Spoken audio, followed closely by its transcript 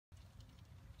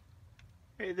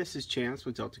Hey, this is Chance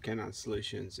with Delta Canine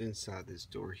Solutions. Inside this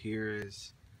door here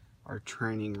is our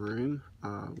training room.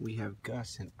 We have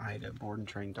Gus and Ida, board and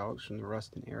trained dogs from the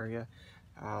Ruston area.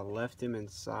 Left them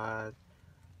inside.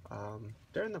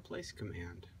 They're in the place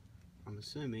command. I'm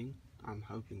assuming. I'm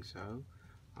hoping so.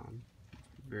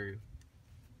 Very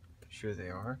sure they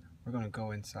are. We're going to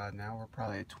go inside now. We're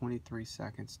probably at 23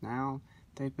 seconds now.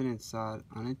 They've been inside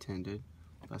unattended.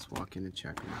 Let's walk in and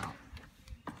check them out.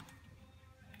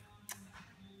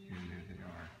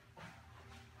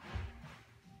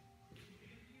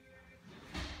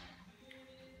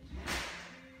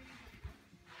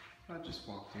 I just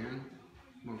walked in.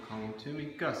 I'm gonna call him to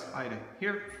me. Gus, Ida,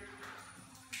 here.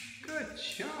 Good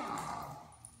job.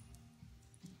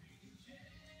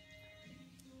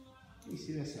 You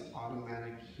see that's an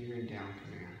automatic here and down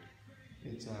command.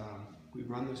 It's we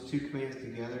run those two commands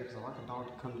together because I like a dog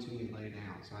to come to me and lay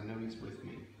down, so I know he's with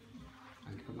me.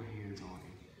 I can put my hands on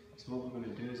him. So what we're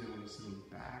gonna do is I'm gonna send them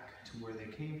back to where they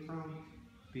came from,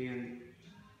 being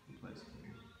in place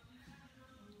command.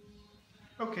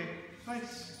 Okay,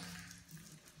 nice.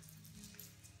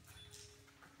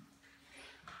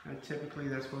 Typically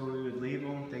that's where we would leave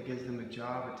them. That gives them a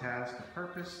job, a task, a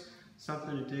purpose,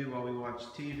 something to do while we watch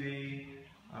TV,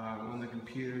 on the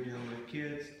computer, dealing with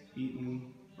kids,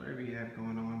 eating, whatever you have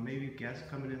going on. Maybe guests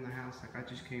coming in the house like I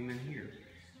just came in here.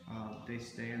 They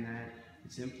stay in that.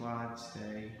 It's implied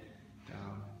stay.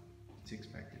 It's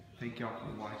expected. Thank y'all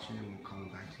for watching, and we'll call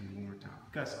back to you one more time.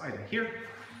 Gus, Ida, here.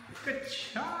 Good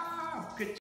job. Good job.